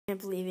Can't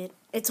believe it.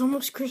 It's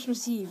almost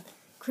Christmas Eve.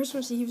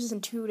 Christmas Eve is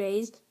in 2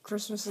 days.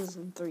 Christmas is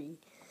in 3.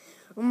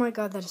 Oh my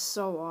god, that is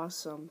so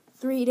awesome.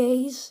 3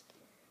 days?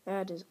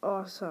 That is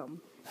awesome.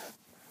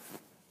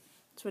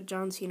 That's what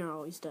John Cena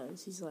always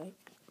does. He's like,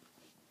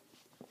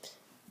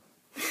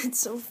 it's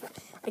so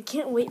I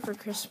can't wait for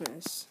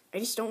Christmas. I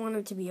just don't want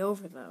it to be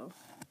over, though.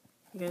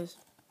 Because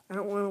I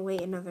don't want to wait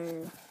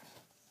another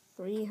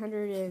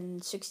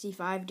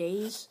 365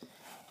 days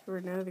for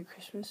another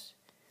Christmas.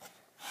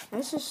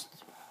 That's just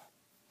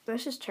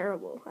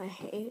terrible. I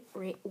hate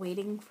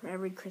waiting for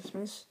every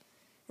Christmas.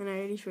 And I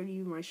already showed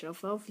you my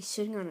shelf elf. He's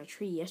sitting on a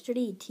tree.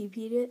 Yesterday he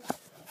TP'd it.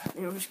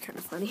 And it was kind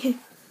of funny.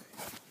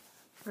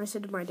 I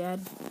said to my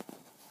dad,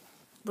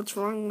 "What's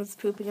wrong with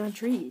pooping on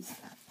trees?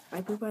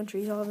 I poop on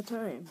trees all the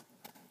time."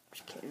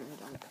 Just kidding, I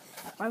don't.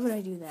 Why would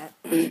I do that?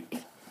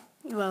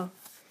 Well,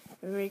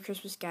 Merry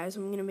Christmas, guys.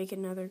 I'm going to make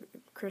another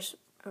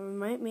I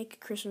might make a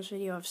Christmas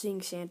video of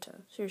seeing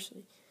Santa.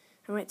 Seriously.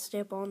 I might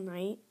stay up all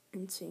night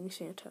and seeing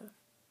Santa.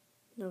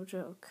 No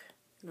joke.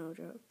 No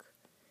joke.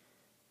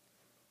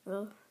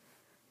 Well,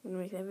 I'm going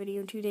to make that video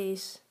in 2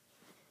 days.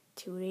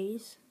 2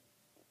 days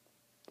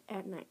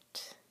at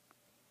night.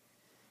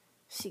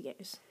 See you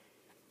guys.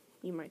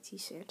 You might see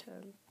Santa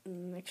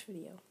in the next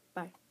video.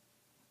 Bye.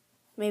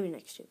 Maybe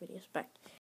next 2 videos. Bye.